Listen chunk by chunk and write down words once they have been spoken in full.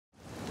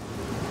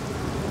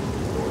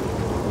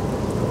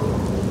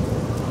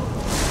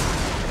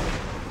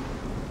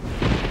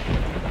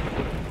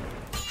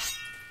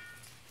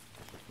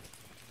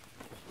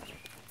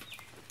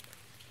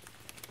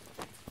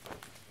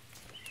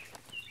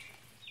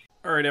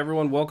Alright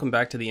everyone, welcome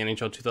back to the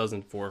NHL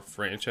 2004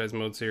 Franchise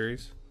Mode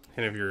series.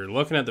 And if you're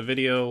looking at the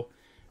video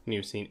and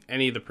you've seen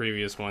any of the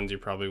previous ones, you're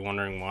probably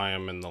wondering why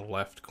I'm in the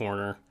left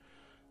corner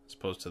as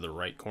opposed to the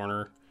right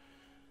corner.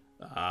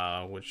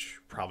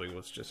 Which probably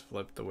was just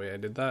flipped the way I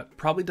did that.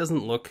 Probably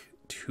doesn't look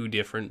too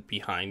different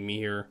behind me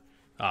here,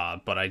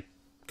 but I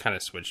kind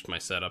of switched my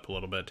setup a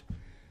little bit.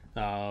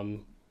 I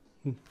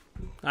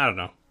don't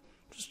know,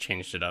 just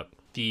changed it up.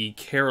 The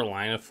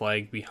Carolina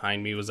flag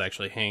behind me was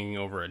actually hanging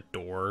over a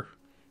door,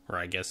 or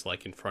I guess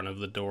like in front of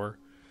the door.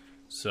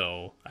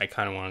 So I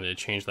kind of wanted to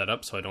change that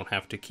up so I don't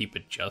have to keep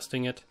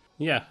adjusting it.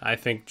 Yeah, I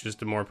think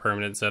just a more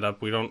permanent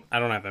setup. I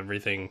don't have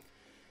everything,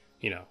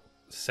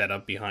 set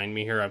up behind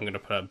me here. I'm going to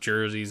put up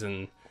jerseys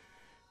and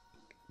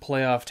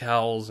playoff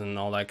towels and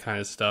all that kind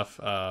of stuff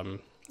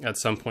at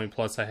some point.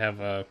 Plus I have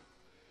a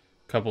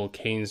couple of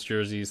Canes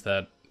jerseys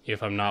that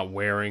if I'm not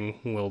wearing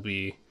will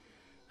be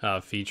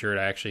featured.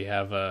 I actually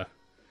have a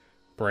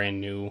brand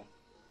new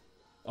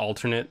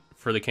alternate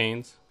for the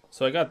Canes.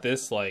 So I got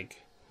this, I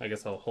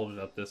guess I'll hold it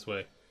up this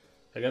way.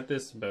 I got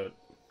this about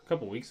a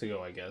couple weeks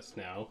ago, I guess,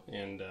 now.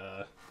 And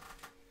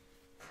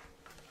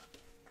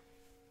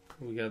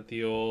we got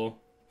the old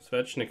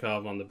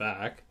Svechnikov on the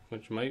back,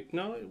 which it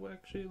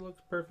actually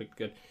looks perfect.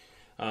 Good.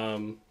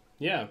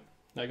 Yeah,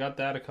 I got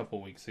that a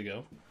couple weeks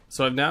ago.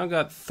 So I've now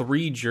got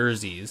 3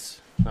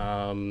 jerseys.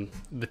 The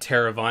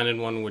Teravainen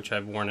one, which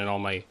I've worn in all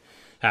my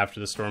After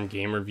the Storm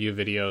game review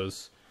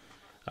videos.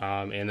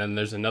 And then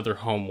there's another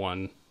home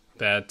one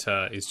that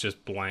is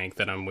just blank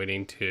that I'm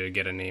waiting to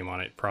get a name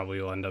on it.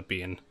 Probably will end up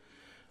being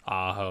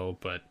Aho,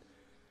 but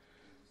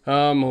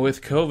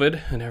with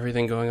COVID and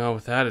everything going on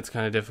with that, it's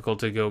kind of difficult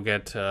to go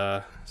get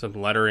some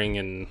lettering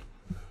and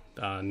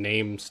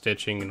name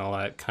stitching and all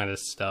that kind of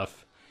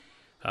stuff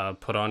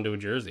put onto a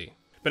jersey.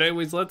 But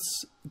anyways,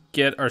 let's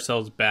get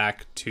ourselves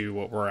back to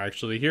what we're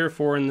actually here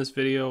for in this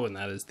video, and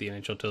that is the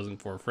NHL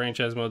 2004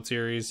 Franchise Mode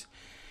series.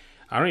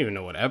 I don't even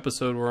know what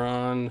episode we're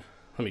on.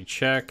 Let me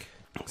check.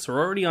 So we're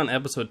already on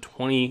episode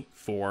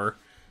 24.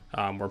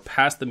 We're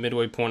past the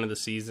midway point of the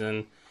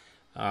season.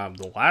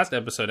 The last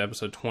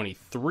episode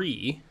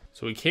 23.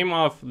 So we came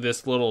off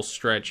this little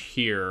stretch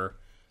here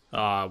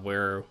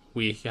where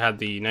we had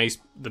the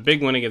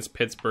big win against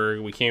Pittsburgh.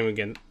 We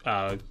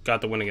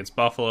got the win against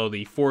Buffalo,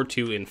 the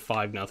 4-2 and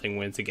 5-0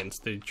 wins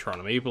against the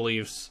Toronto Maple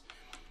Leafs,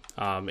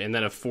 and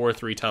then a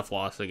 4-3 tough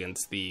loss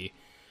against the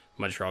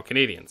Montreal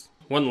Canadiens.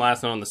 One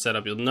last note on the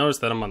setup. You'll notice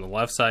that I'm on the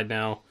left side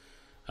now.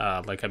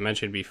 Like I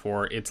mentioned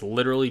before, it's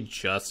literally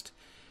just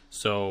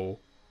so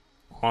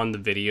on the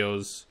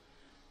videos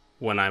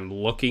when I'm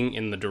looking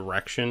in the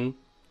direction,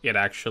 it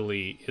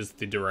actually is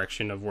the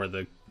direction of where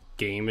the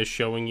game is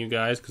showing you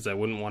guys, because I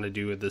wouldn't want to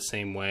do it the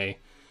same way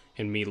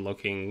and me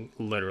looking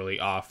literally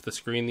off the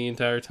screen the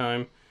entire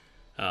time.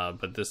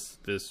 But this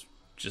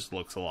just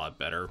looks a lot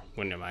better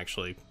when I'm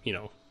actually,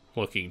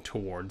 looking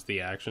towards the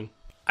action.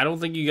 I don't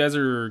think you guys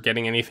are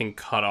getting anything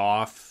cut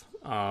off.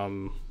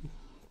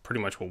 Pretty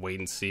much we'll wait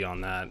and see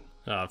on that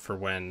for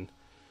when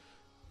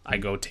I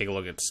go take a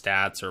look at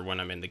stats or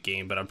when I'm in the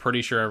game, but I'm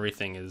pretty sure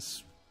everything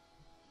is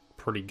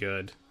pretty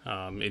good.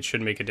 It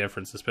should make a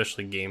difference,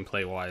 especially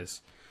gameplay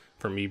wise,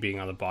 for me being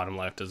on the bottom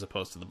left as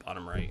opposed to the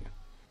bottom right.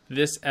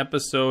 This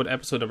episode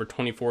number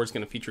 24, is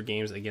going to feature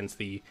games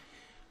against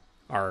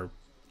our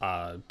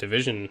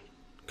division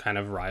kind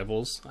of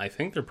rivals. I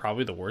think they're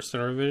probably the worst in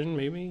our division,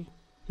 maybe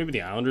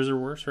the Islanders are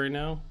worse right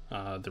now,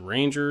 the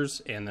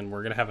Rangers, and then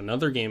we're going to have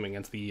another game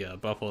against the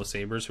Buffalo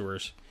Sabres, who are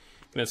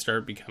going to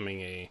start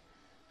becoming a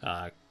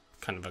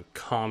kind of a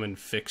common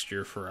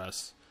fixture for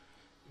us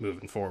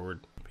moving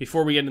forward.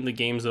 Before we get into the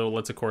games, though,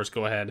 let's, of course,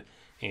 go ahead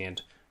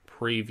and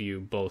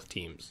preview both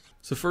teams.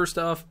 So first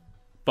off,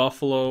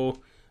 Buffalo.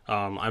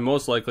 I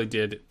most likely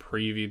did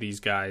preview these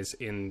guys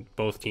in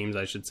both teams,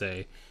 I should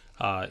say,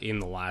 in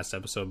the last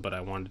episode, but I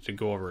wanted to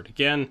go over it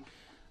again.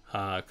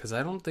 Because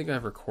I don't think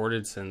I've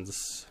recorded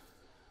since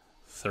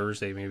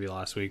Thursday, maybe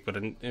last week, but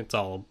it's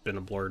all been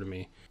a blur to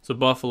me. So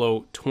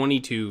Buffalo,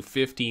 22,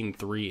 15,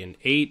 3, and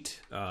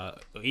 8.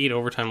 8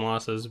 overtime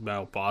losses.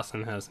 About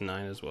Boston has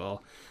 9 as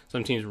well.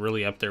 Some teams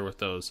really up there with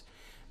those.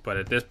 But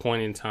at this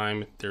point in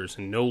time, there's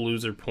no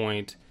loser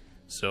point.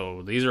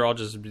 So these are all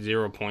just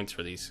 0 points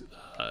for these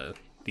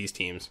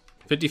teams.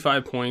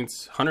 55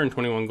 points,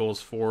 121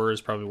 goals for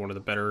is probably one of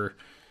the better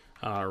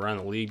around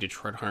the league.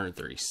 Detroit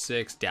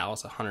 136,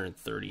 Dallas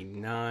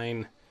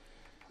 139.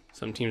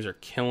 Some teams are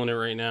killing it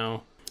right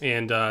now.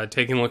 And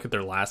taking a look at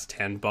their last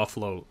 10,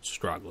 Buffalo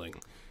struggling.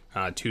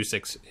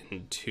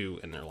 2-6-2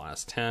 in their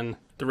last 10.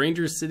 The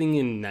Rangers sitting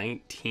in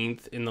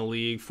 19th in the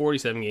league.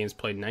 47 games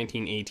played,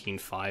 19-18,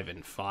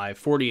 5-5.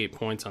 48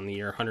 points on the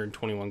year,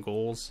 121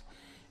 goals,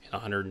 and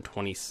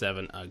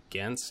 127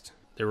 against.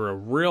 They were a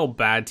real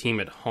bad team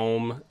at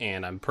home,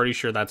 and I'm pretty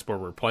sure that's where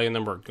we're playing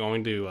them. We're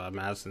going to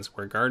Madison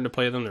Square Garden to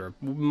play them. They're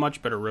a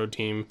much better road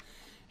team,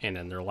 and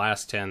in their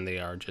last 10, they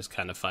are just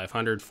kind of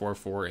 500,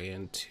 4-4,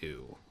 and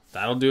 2.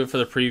 That'll do it for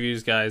the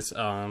previews, guys.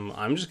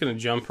 I'm just going to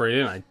jump right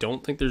in. I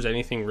don't think there's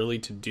anything really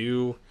to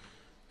do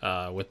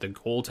with the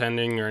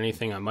goaltending or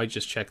anything. I might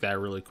just check that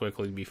really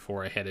quickly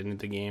before I head into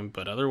the game.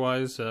 But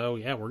otherwise,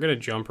 yeah, we're going to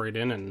jump right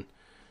in and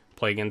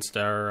play against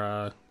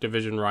our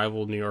division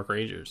rival New York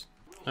Rangers.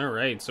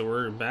 Alright, so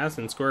we're in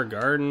Madison Square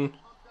Garden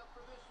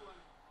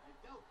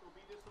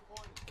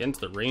against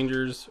the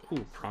Rangers.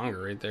 Ooh,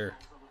 Pronger right there.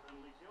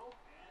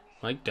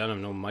 Mike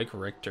Dunham, no Mike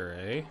Richter,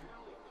 eh?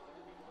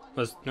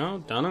 No,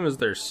 Dunham is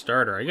their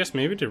starter. I guess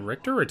maybe did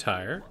Richter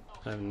retire?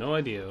 I have no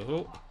idea.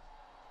 Oh.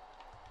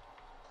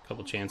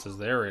 Couple chances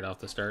there right off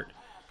the start.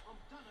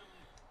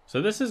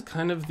 So this is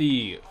kind of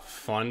the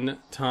fun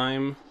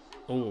time.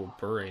 Oh,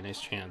 Bure, nice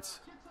chance.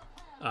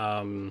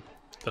 The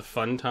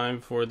fun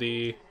time for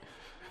the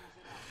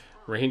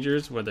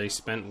Rangers where they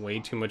spent way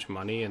too much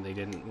money and they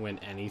didn't win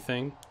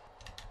anything.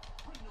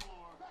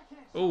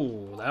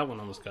 Oh, that one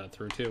almost got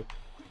through too.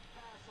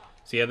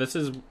 So yeah, this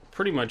is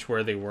pretty much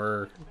where they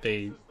were.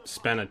 They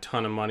spent a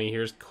ton of money.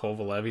 Here's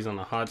Kovalev, he's on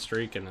a hot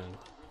streak.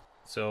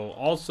 So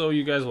also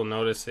you guys will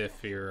notice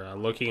if you're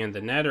looking in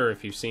the net or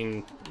if you've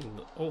seen...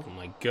 Oh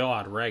my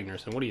god,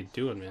 Ragnarsson, what are you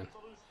doing,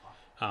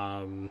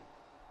 man?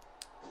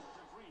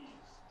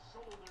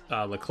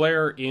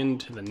 Leclerc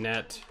into the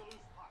net.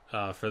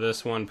 For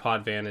this one,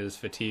 Potvin is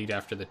fatigued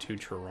after the 2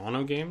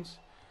 Toronto games.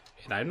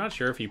 And I'm not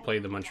sure if he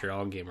played the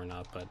Montreal game or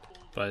not,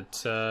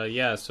 but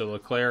yeah, so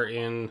Leclerc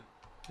in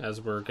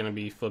as we're going to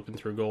be flipping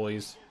through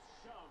goalies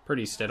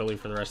pretty steadily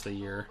for the rest of the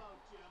year.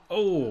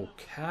 Oh,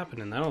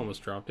 Kapanen, that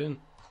almost dropped in.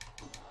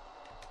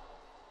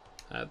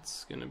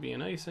 That's going to be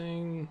an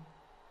icing.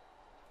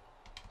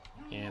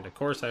 And of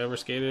course I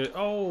overskated.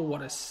 Oh,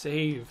 what a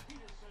save.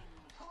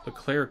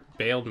 Leclerc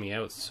bailed me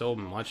out so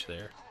much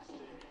there.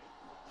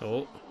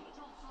 Oh.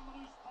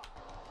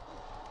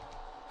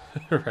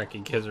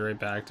 Recchi gives it right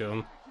back to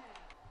him.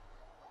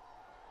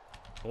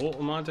 Oh,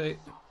 Monte.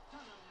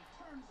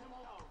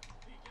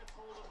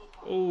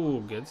 Oh,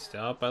 good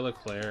stop by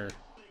Leclerc.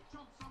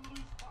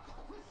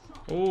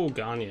 Oh,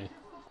 Gagne.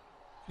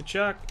 Good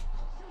shot.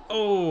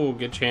 Oh,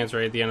 good chance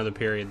right at the end of the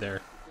period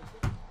there.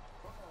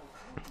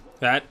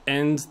 That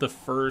ends the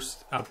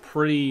first,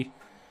 pretty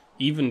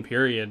even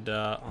period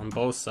on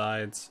both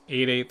sides.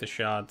 8-8 the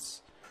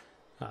shots.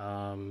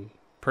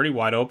 Pretty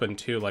wide open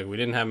too. Like, we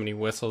didn't have any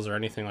whistles or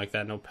anything like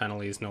that. No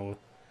penalties, not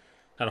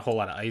a whole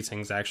lot of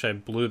icings. Actually, I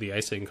blew the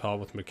icing call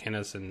with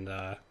McInnes, and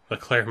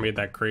Leclerc made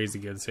that crazy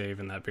good save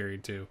in that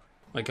period too.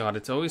 My god,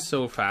 it's always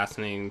so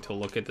fascinating to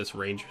look at this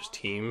Rangers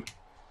team.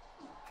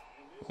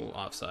 Oh,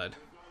 offside.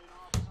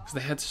 Because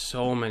they had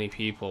so many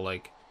people,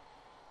 like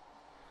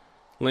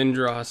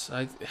Lindros.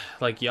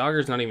 Like,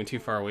 Jágr's not even too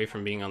far away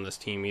from being on this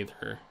team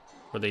either,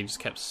 where they just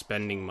kept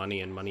spending money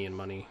and money and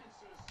money.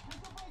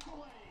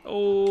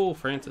 Oh,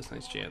 Francis,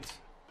 nice chance.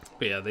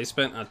 But yeah, they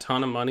spent a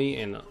ton of money,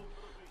 and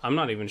I'm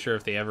not even sure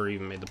if they ever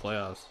even made the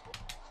playoffs.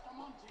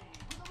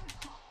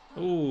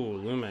 Oh,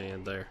 Lume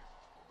in there.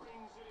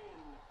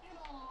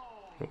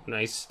 Oh,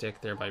 nice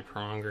stick there by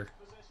Pronger.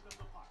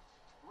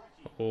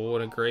 Oh,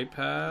 what a great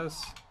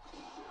pass.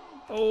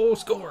 Oh,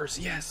 scores,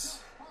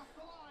 yes.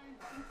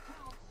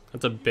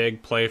 That's a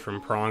big play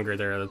from Pronger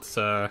there. That's,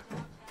 man,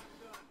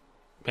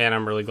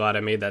 I'm really glad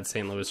I made that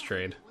St. Louis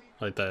trade.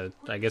 Like,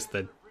 I guess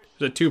the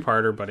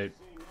two-parter, but it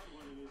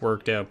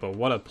worked out. But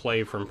what a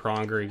play from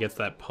Pronger. He gets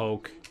that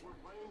poke.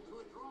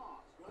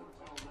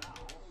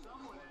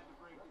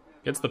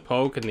 Gets the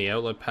poke and the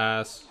outlet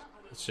pass.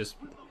 It's just,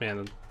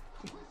 man.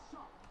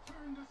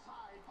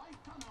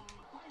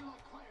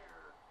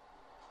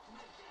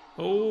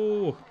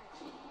 Oh.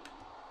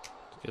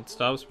 Good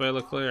stops by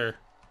Leclerc.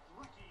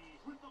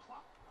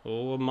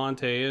 Oh,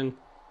 Monte in.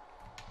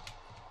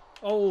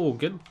 Oh,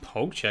 good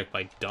poke check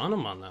by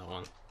Dunham on that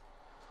one.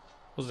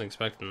 Wasn't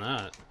expecting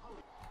that.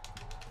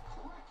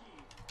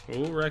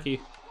 Oh, Recchi.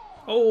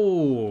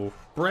 Oh,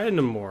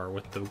 Brandemore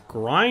with the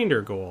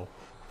grinder goal.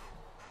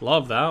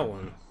 Love that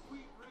one.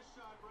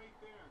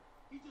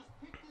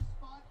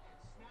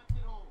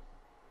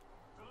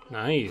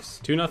 Nice.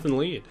 2-0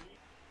 lead.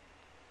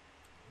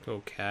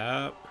 Go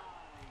Cap.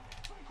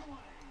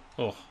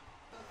 Oh.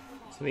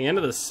 So the end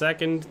of the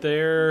second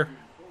there.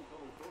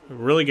 A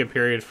really good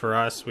period for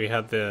us. We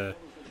had the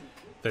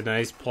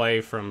nice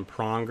play from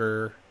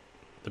Pronger.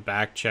 The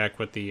back check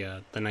with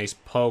the nice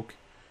poke.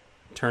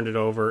 Turned it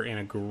over in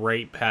a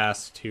great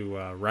pass to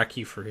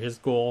Recchi for his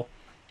goal.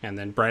 And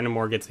then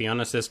Brandemore gets the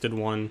unassisted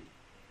one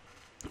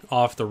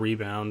off the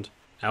rebound.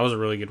 That was a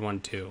really good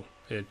one too.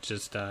 It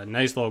just a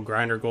nice little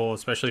grinder goal,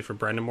 especially for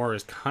Brandemore.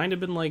 Has kind of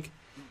been like,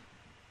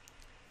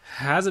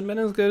 hasn't been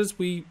as good as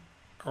we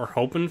are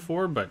hoping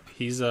for, but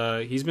he's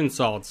been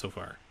solid so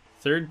far.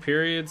 Third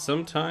period,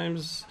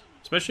 sometimes,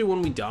 especially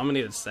when we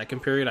dominate the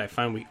second period, I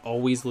find we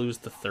always lose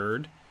the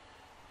third.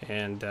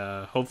 And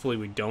hopefully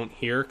we don't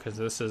here, because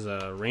this is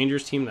a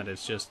Rangers team that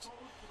is just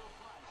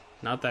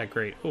not that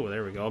great. Oh,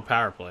 there we go,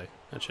 power play.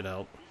 That should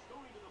help.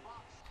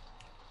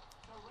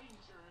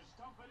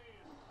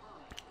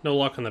 No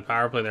luck on the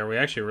power play there. We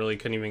actually really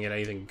couldn't even get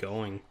anything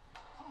going.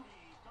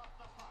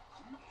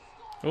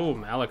 Oh,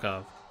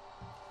 Malikov.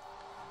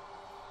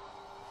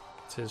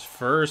 It's his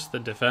first. The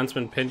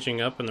defenseman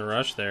pinching up in the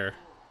rush there.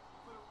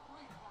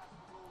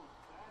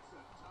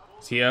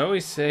 See, I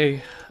always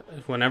say,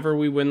 whenever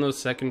we win those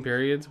second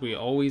periods, we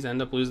always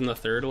end up losing the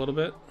third a little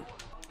bit.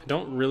 I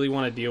don't really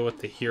want to deal with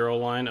the hero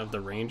line of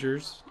the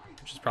Rangers,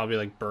 which is probably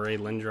like Bure,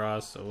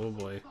 Lindros, oh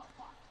boy,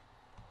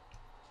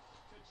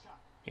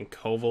 and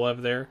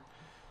Kovalev there.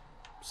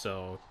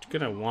 So,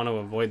 gonna want to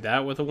avoid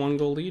that with a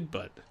 1-goal lead,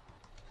 but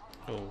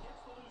oh,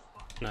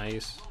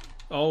 nice.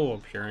 Oh, a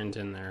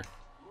Purinton there.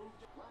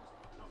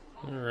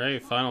 All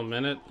right, final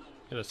minute.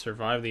 Gotta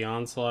survive the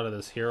onslaught of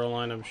this hero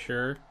line, I'm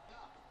sure.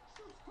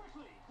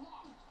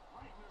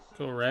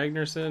 Go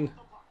Ragnarsson.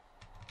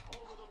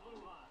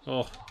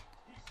 Oh.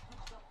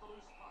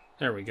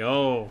 There we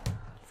go.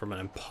 From an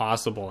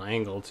impossible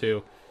angle,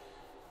 too.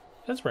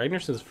 That's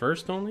Ragnarsson's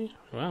first only?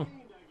 Wow.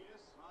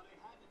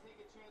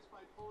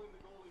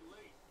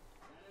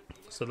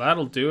 So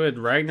that'll do it.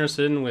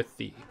 Ragnarsson with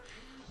the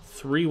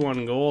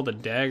 3-1 goal, the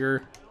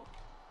dagger.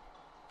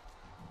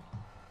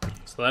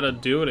 So that'll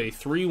do it. A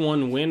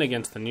 3-1 win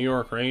against the New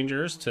York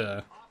Rangers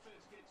to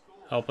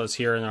help us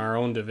here in our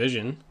own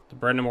division. The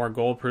Brendan Moore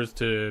goal proves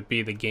to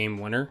be the game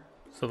winner.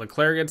 So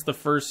Leclerc gets the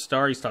first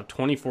star. He stopped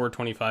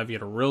 24-25. He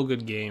had a real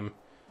good game.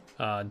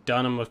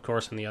 Dunham, of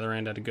course, on the other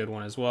end had a good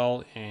one as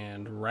well.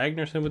 And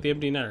Ragnarsson with the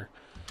empty netter.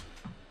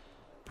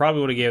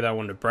 Probably would have gave that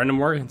one to Brendan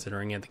Moore,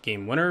 considering he had the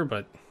game winner,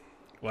 but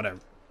whatever.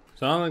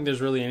 So I don't think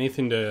there's really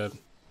anything to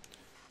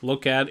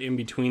look at in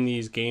between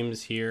these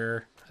games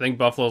here. I think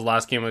Buffalo's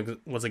last game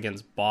was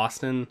against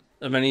Boston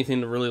of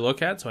anything to really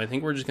look at, so I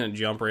think we're just going to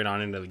jump right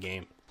on into the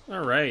game.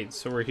 Alright,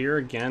 so we're here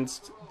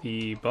against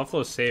the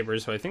Buffalo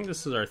Sabres, so I think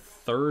this is our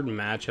third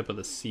matchup of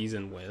the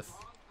season with.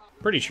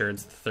 Pretty sure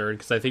it's the third,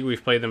 because I think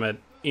we've played them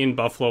in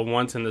Buffalo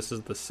once, and this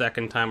is the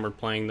second time we're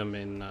playing them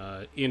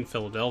in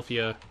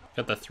Philadelphia.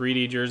 Got the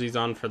 3D jerseys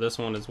on for this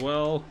one as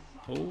well.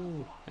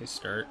 Oh, nice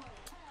start.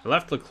 I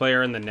left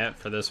Leclerc in the net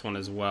for this one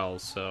as well,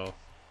 so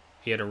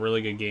he had a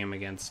really good game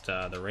against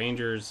the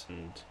Rangers,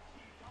 and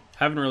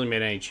haven't really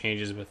made any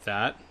changes with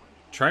that.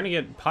 Trying to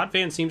get...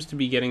 Potvin seems to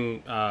be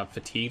getting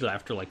fatigued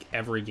after like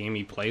every game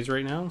he plays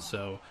right now,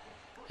 so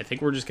I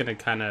think we're just going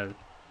to kind of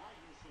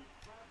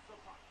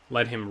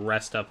let him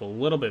rest up a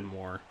little bit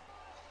more.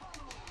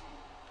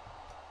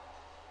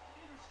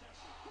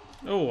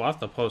 Oh, off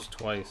the post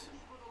twice.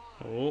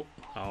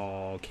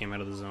 Oh, came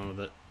out of the zone with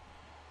it.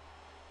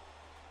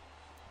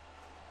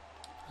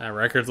 That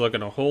record's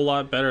looking a whole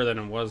lot better than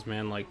it was,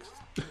 man, like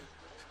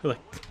the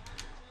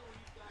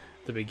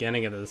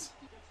beginning of this.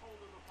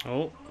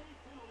 Oh,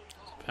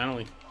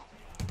 penalty.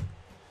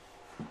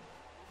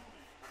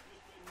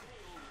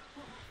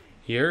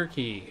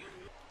 Yerky.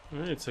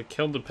 Alright, so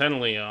killed the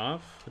penalty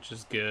off, which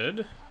is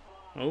good.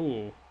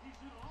 Oh.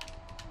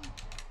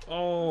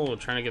 Oh,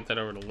 trying to get that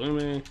over to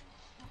Lume.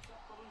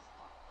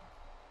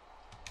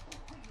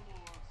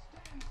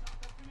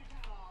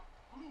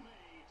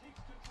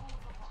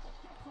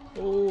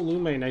 Oh,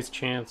 Lume, nice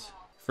chance.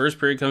 First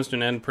period comes to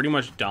an end, pretty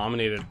much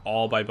dominated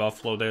all by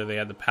Buffalo there. They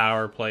had the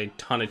power play,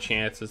 ton of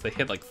chances. They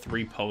hit like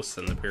 3 posts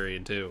in the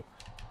period too.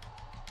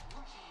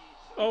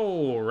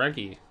 Oh,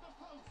 Reggie.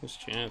 Nice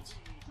chance.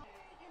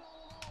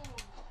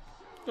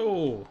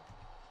 Oh.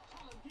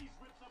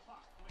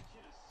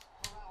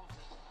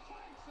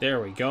 There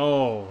we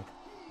go.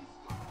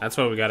 That's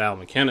why we got Al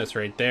McInnes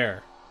right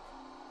there.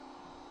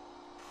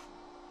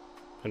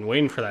 Been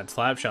waiting for that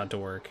slap shot to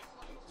work.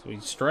 So we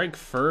strike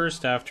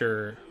first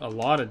after a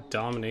lot of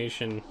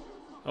domination.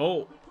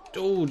 Oh,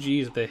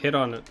 geez, the hit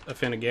on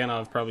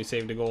Afinogenov probably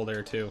saved a goal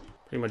there too.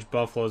 Pretty much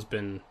Buffalo's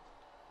been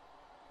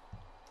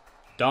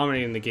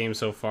dominating the game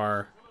so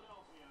far.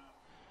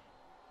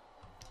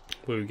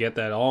 We get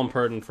that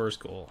all-important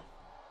first goal.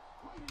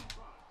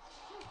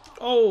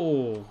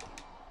 Oh,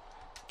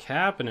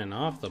 Kapanen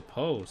off the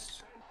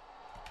post.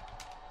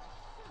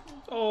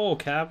 Oh,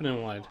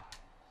 Kapanen wide.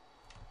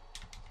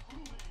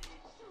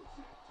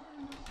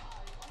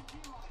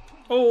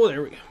 Oh,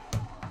 there we go.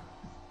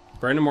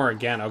 Brendan Moore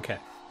again. Okay,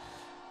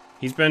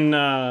 he's been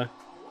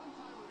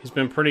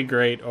pretty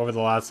great over the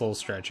last little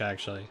stretch.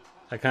 Actually,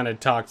 I kind of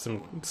talked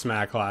some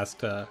smack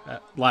last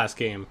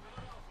game,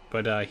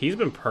 but he's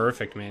been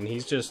perfect, man.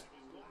 He's just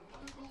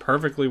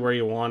perfectly where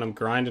you want him,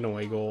 grinding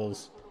away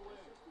goals.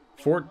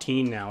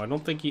 14 now.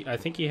 I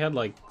think he had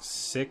like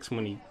 6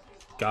 when he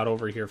got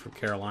over here from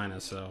Carolina.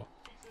 So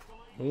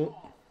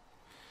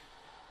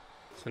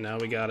now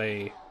we got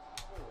a.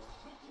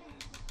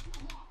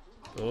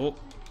 Oh.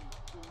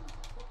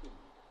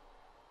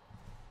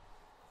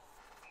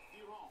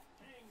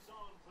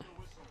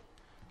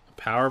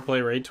 Power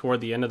play right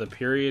toward the end of the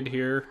period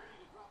here.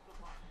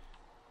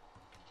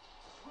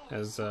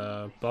 As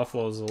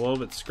Buffalo's a little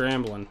bit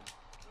scrambling.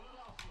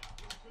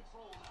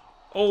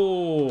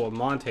 Oh,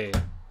 Monte.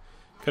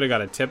 Could have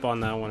got a tip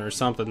on that one or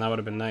something. That would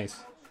have been nice.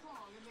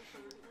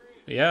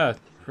 But yeah,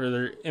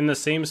 in the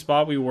same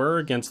spot we were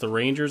against the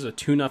Rangers, a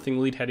 2-0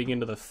 lead heading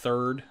into the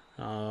third.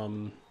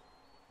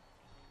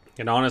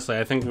 And honestly,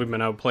 I think we've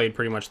been outplayed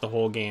pretty much the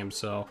whole game,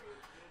 so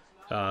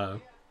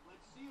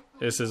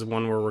this is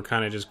one where we're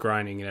kind of just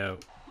grinding it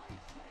out.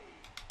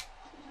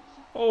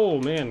 Oh,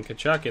 man,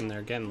 Kachuk in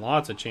there getting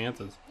lots of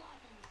chances.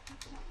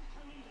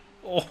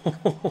 Oh,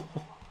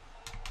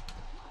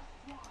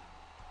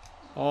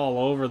 all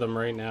over them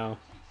right now.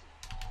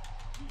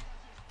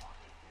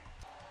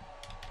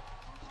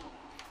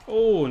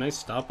 Oh, nice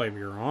stop by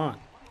Buron.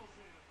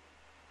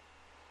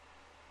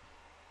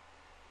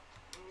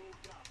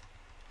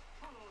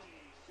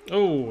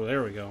 Oh,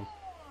 there we go.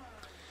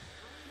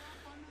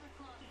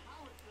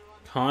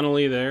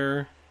 Connolly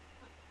there.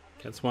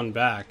 Gets one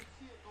back.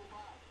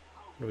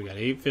 We got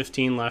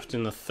 8:15 left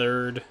in the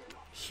third.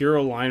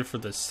 Hero line for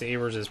the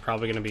Sabres is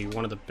probably going to be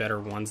one of the better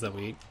ones that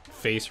we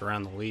face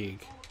around the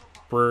league.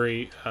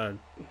 Drury,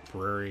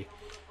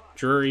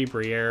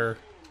 Briere,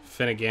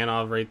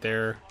 Finneganov right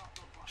there.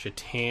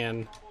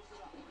 Chatan.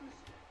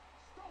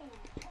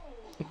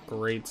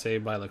 Great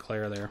save by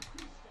Leclerc there.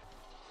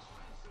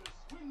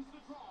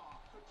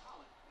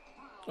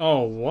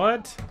 Oh,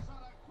 what?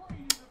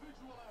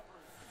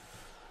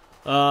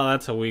 Oh,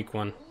 that's a weak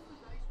one.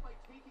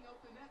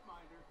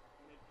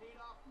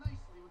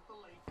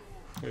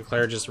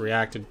 Leclerc just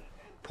reacted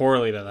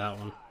poorly to that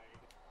one.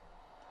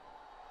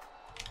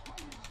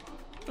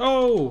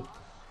 Oh!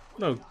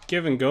 No,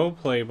 give and go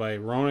play by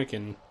Roenick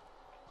and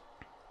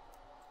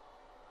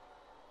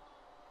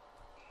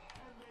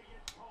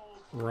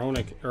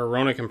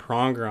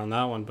Pronger on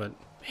that one, but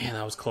man,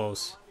 that was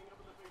close.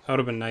 That would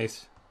have been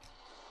nice.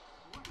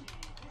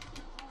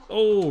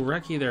 Oh,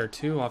 Recchi there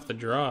too off the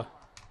draw.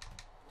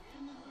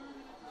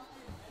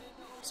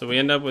 So we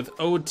end up with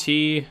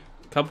OT,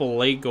 a couple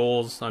late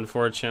goals,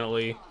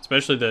 unfortunately.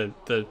 Especially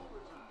the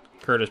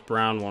Curtis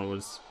Brown one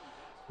was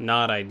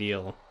not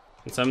ideal.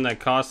 And something that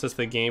cost us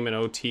the game in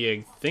OT,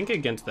 I think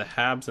against the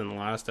Habs in the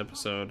last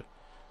episode.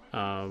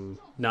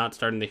 Not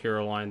starting the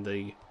hero line.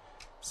 The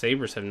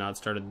Sabres have not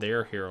started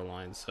their hero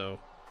line, so.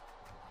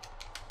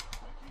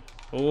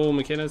 Oh,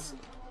 McInnes.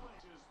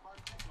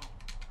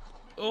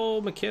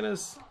 Oh,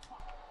 McInnes.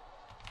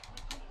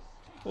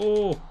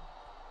 Oh.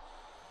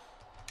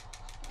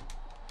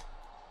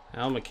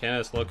 Al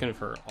McInnes looking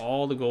for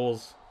all the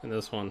goals in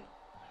this one.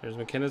 There's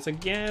McInnes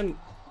again.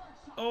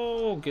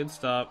 Oh, good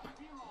stop.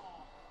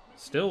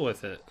 Still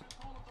with it.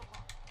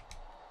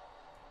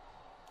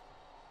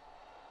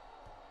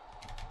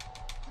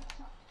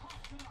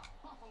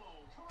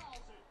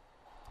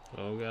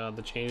 Oh god,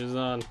 the change is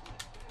on.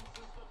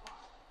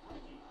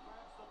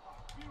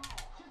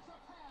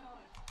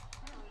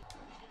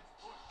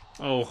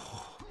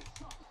 Oh.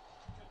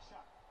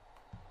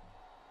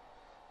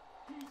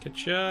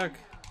 Kachuk.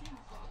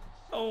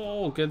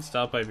 Oh, good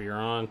stop by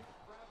Buron.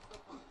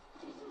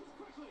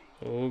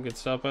 Oh, good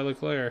stop by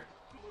Leclerc.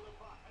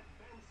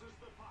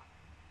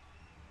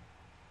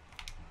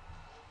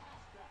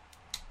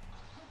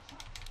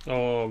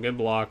 Oh, good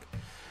block.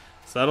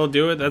 So that'll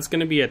do it. That's going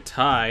to be a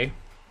tie.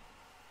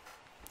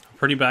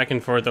 Pretty back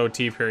and forth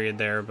OT period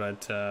there,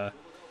 but a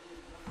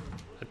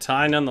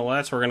tie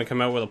nonetheless. We're going to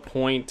come out with a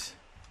point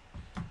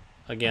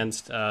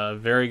against a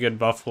very good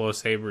Buffalo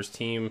Sabres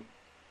team.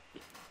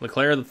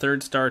 Leclerc, the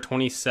third star,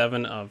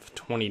 27 of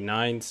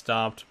 29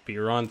 stopped.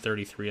 Buron,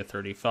 33 of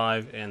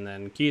 35. And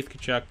then Keith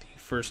Kachuk, the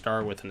first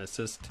star with an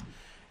assist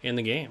in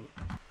the game.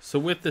 So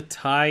with the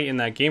tie in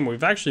that game,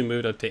 we've actually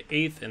moved up to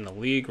 8th in the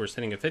league. We're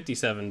sitting at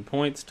 57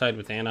 points, tied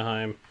with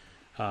Anaheim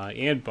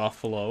and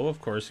Buffalo,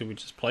 of course, who we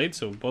just played.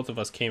 So both of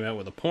us came out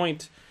with a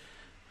point.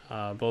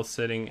 Both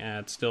sitting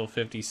at still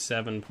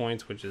 57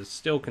 points, which is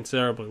still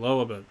considerably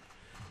low, about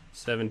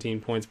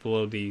 17 points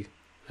below the,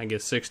 I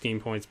guess 16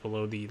 points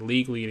below the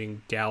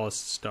league-leading Dallas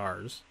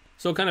Stars.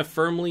 So kind of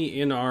firmly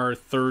in our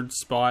third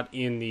spot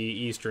in the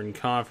Eastern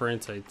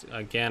Conference.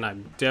 Again,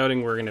 I'm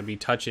doubting we're going to be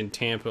touching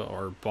Tampa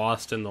or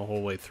Boston the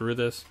whole way through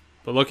this.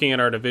 But looking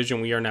at our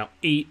division, we are now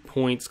 8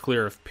 points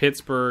clear of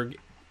Pittsburgh,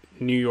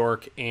 New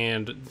York,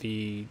 and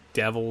the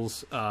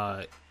Devils,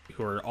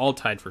 who are all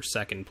tied for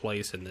second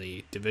place in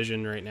the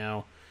division right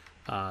now.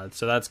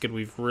 So that's good.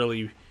 We've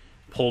really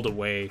pulled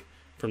away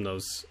from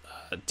those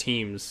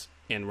teams,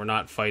 and we're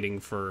not fighting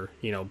for,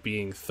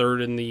 being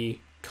third in the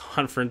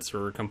conference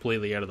or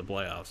completely out of the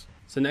playoffs.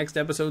 So next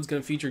episode is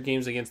going to feature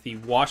games against the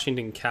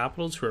Washington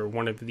Capitals, who are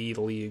one of the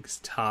league's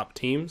top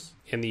teams,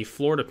 and the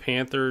Florida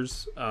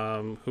Panthers,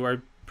 who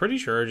are pretty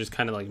sure are just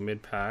kind of like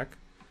mid-pack,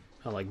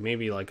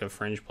 maybe like a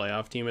fringe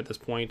playoff team at this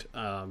point.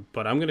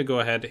 But I'm going to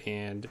go ahead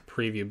and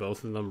preview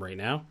both of them right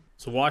now.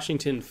 So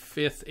Washington,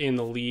 5th in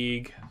the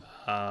league,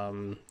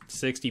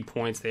 60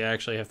 points. They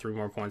actually have 3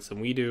 more points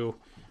than we do,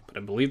 but I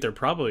believe they're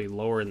probably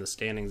lower in the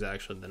standings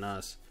actually than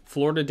us.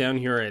 Florida down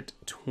here at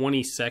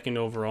 22nd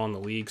overall in the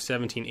league,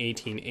 17,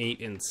 18, 8,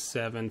 and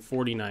 7,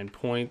 49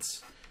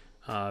 points.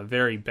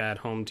 Very bad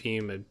home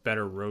team, a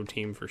better road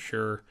team for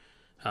sure,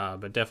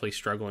 but definitely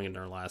struggling in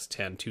their last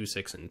 10, 2,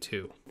 6, and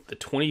 2. The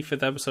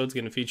 25th episode is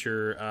going to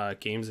feature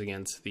games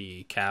against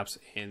the Caps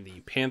and the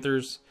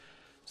Panthers,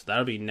 so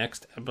that'll be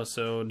next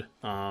episode.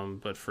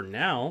 But for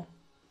now,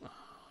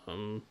 I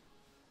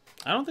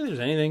don't think there's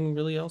anything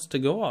really else to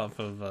go off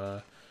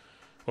of.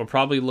 We'll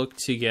probably look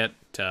to get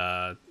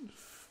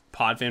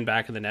Potvin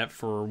back in the net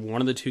for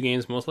one of the 2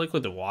 games, most likely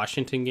the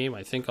Washington game.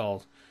 I think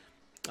I'll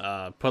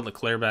put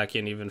Leclerc back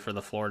in even for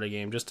the Florida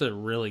game, just to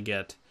really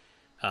get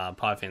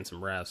Potvin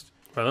some rest.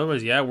 But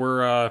otherwise, yeah,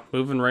 we're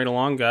moving right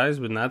along, guys.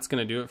 And that's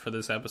going to do it for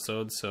this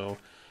episode. So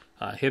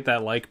hit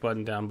that like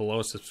button down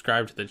below.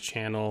 Subscribe to the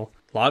channel.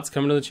 Lots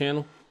coming to the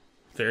channel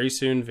very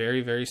soon,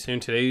 very, very soon.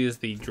 Today is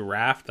the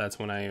draft. That's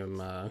when I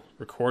am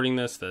recording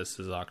this. This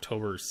is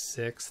October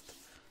 6th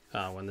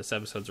when this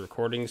episode's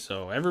recording.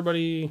 So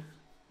everybody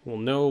will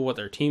know what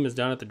their team has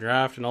done at the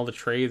draft and all the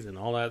trades and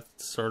all that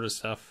sort of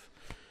stuff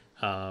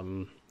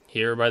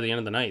here by the end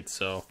of the night.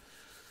 So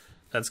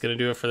that's going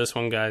to do it for this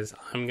one, guys.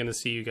 I'm going to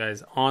see you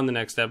guys on the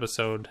next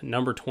episode,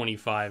 number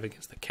 25,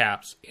 against the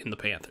Caps in the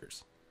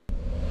Panthers.